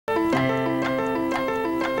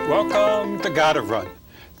Welcome to GottaRun.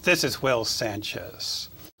 This is Will Sanchez.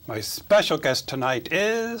 My special guest tonight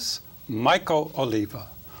is Michael Oliva.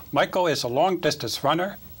 Michael is a long-distance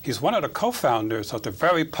runner. He's one of the co-founders of the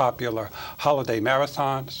very popular holiday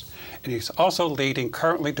marathons, and he's also leading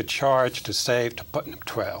currently the charge to Save the Putnam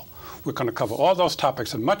Trail. We're going to cover all those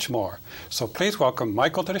topics and much more. So please welcome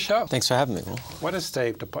Michael to the show. Thanks for having me, Will. What is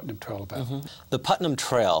Save the Putnam Trail about? The Putnam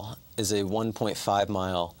Trail is a 1.5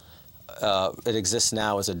 mile, it exists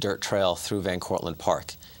now as a dirt trail through Van Cortlandt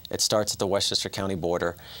Park. It starts at the Westchester County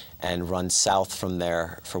border and runs south from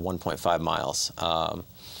there for 1.5 miles.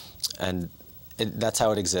 That's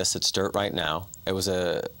how it exists. It's dirt right now. It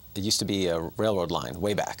used to be a railroad line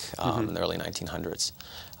way back in the early 1900s.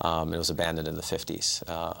 It was abandoned in the 50s.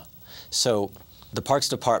 So the Parks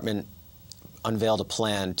Department unveiled a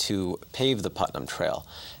plan to pave the Putnam Trail.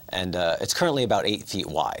 And it's currently about 8 feet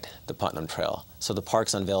wide, the Putnam Trail. So the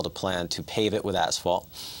parks unveiled a plan to pave it with asphalt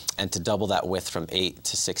and to double that width from 8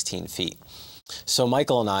 to 16 feet. So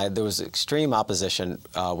Michael and I, there was extreme opposition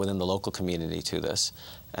within the local community to this.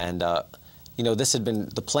 And you know,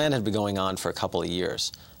 the plan had been going on for a couple of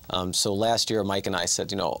years. So last year, Mike and I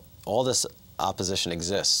said, you know, all this opposition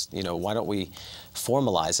exists. You know, why don't we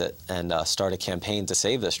formalize it and start a campaign to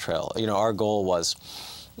save this trail? You know, our goal was,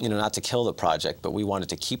 you know, not to kill the project, but we wanted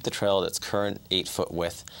to keep the trail at its current 8-foot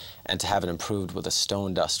width and to have it improved with a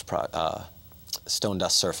stone dust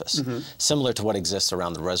surface, similar to what exists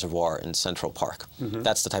around the reservoir in Central Park.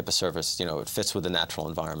 That's the type of surface, you know, it fits with the natural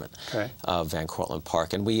environment of Van Cortlandt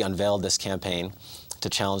Park. And we unveiled this campaign to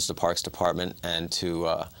challenge the Parks Department and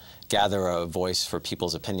to gather a voice for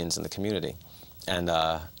people's opinions in the community. And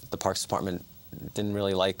the Parks Department didn't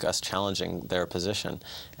really like us challenging their position,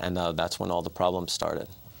 and that's when all the problems started.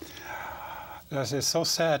 It's so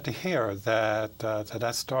sad to hear that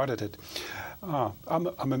that started it. I'm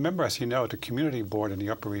a member, as you know, of the community board in the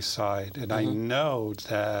Upper East Side, and I know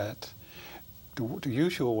that the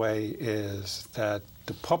usual way is that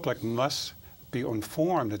the public must be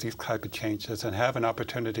informed of these type of changes and have an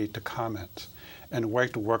opportunity to comment. And the way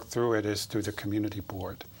to work through it is through the community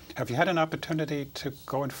board. Have you had an opportunity to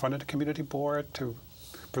go in front of the community board to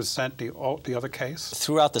present the other case?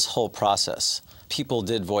 Throughout this whole process, people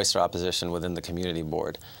did voice their opposition within the community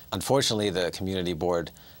board. Unfortunately, the community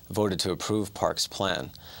board voted to approve Parks'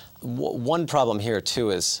 plan. One problem here, too,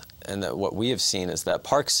 is, and that what we have seen, is that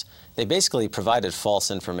Parks, they basically provided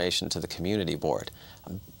false information to the community board.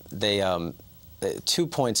 They 2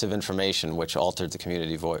 points of information which altered the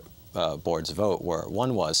community board's vote were,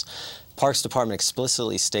 one was, Parks Department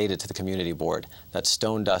explicitly stated to the community board that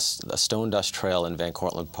a stone dust trail in Van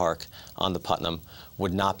Cortlandt Park on the Putnam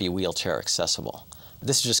would not be wheelchair accessible.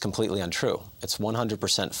 This is just completely untrue. It's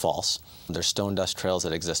 100% false. There's stone dust trails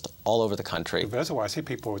that exist all over the country. The reservoir, I see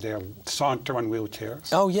people there saunter on wheelchairs.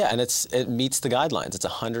 Oh yeah, and it meets the guidelines. It's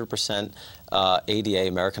 100% ADA,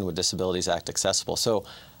 American with Disabilities Act accessible. So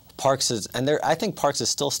Parks is, and I think Parks is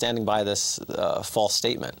still standing by this false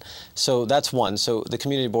statement. So that's one. So the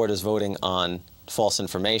community board is voting on false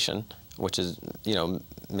information, which is, you know,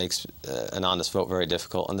 makes an honest vote very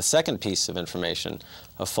difficult. And the second piece of information,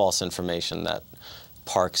 of false information that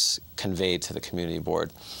Parks conveyed to the community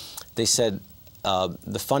board, they said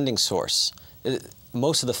the funding source,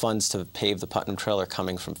 most of the funds to pave the Putnam Trail are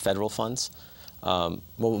coming from federal funds.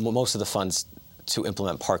 Most of the funds to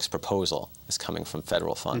implement Parks' proposal is coming from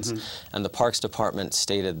federal funds. And the Parks Department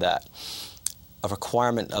stated that a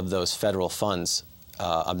requirement of those federal funds,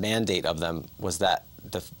 a mandate of them, was that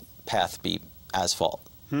the path be asphalt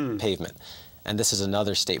pavement. And this is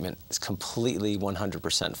another statement. It's completely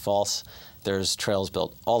 100% false. There's trails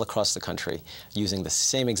built all across the country using the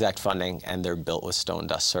same exact funding, and they're built with stone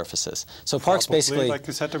dust surfaces. So Parks basically, like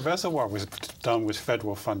you said, the reservoir was done with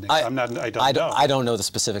federal funding. I don't know the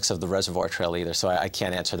specifics of the reservoir trail either, so I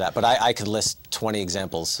can't answer that. But I could list 20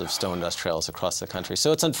 examples of stone dust trails across the country.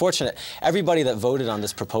 So it's unfortunate. Everybody that voted on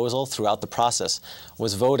this proposal throughout the process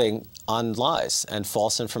was voting on lies and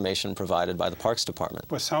false information provided by the Parks Department.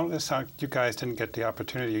 Well, so you guys didn't get the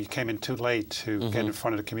opportunity. You came in too late to get in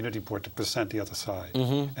front of the community board to present the other side,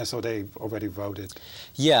 and so they already voted.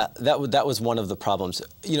 Yeah, that was one of the problems.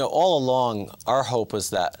 You know, all along, our hope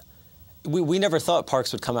was that we never thought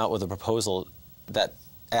Parks would come out with a proposal that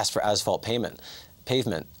asked for asphalt pavement.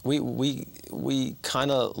 We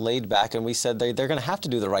kind of laid back and we said they're going to have to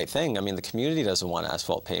do the right thing. I mean, the community doesn't want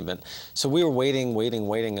asphalt pavement. So we were waiting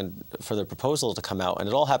for the proposal to come out, and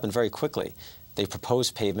it all happened very quickly. They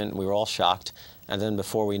proposed pavement, and we were all shocked, and then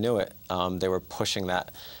before we knew it, they were pushing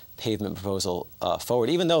that pavement proposal forward,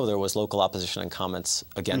 even though there was local opposition and comments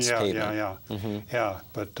against pavement. Yeah,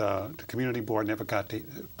 but the community board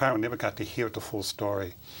apparently never got to hear the full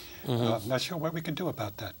story. Not sure what we can do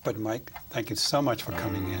about that. But Mike, thank you so much for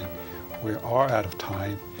coming in. We are out of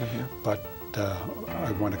time, but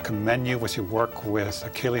I want to commend you with your work with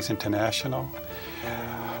Achilles International.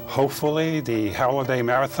 Hopefully the holiday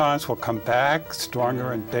marathons will come back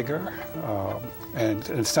stronger and bigger. And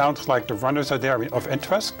it sounds like the runners are there of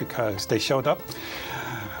interest because they showed up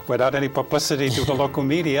without any publicity through the local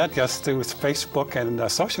media, just through Facebook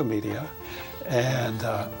and social media. And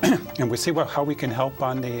we see how we can help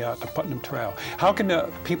on the Putnam Trail. How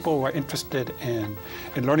can people who are interested in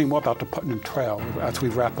learning more about the Putnam Trail as we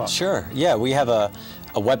wrap up? Sure. Yeah, we have a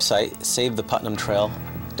website,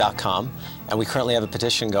 SaveThePutnamTrail.com, and we currently have a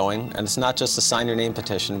petition going. And it's not just a sign your name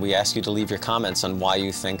petition. We ask you to leave your comments on why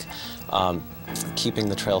you think keeping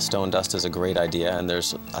the trail stone dust is a great idea, and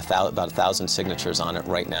there's about 1,000 signatures on it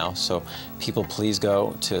right now. So people, please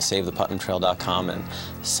go to SaveThePutnamTrail.com and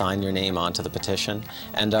sign your name onto the petition,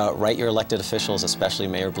 and write your elected officials, especially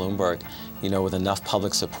Mayor Bloomberg. You know, with enough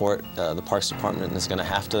public support, the Parks Department is going to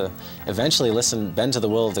have to eventually bend to the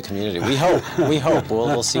will of the community. We hope. We hope.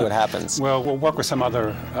 We'll see what happens. Well, we'll work with some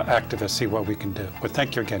other activists, see what we can do. But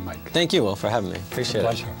thank you again, Mike. Thank you, Will, for having me. Appreciate it.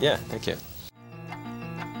 It's a pleasure. Yeah, thank you.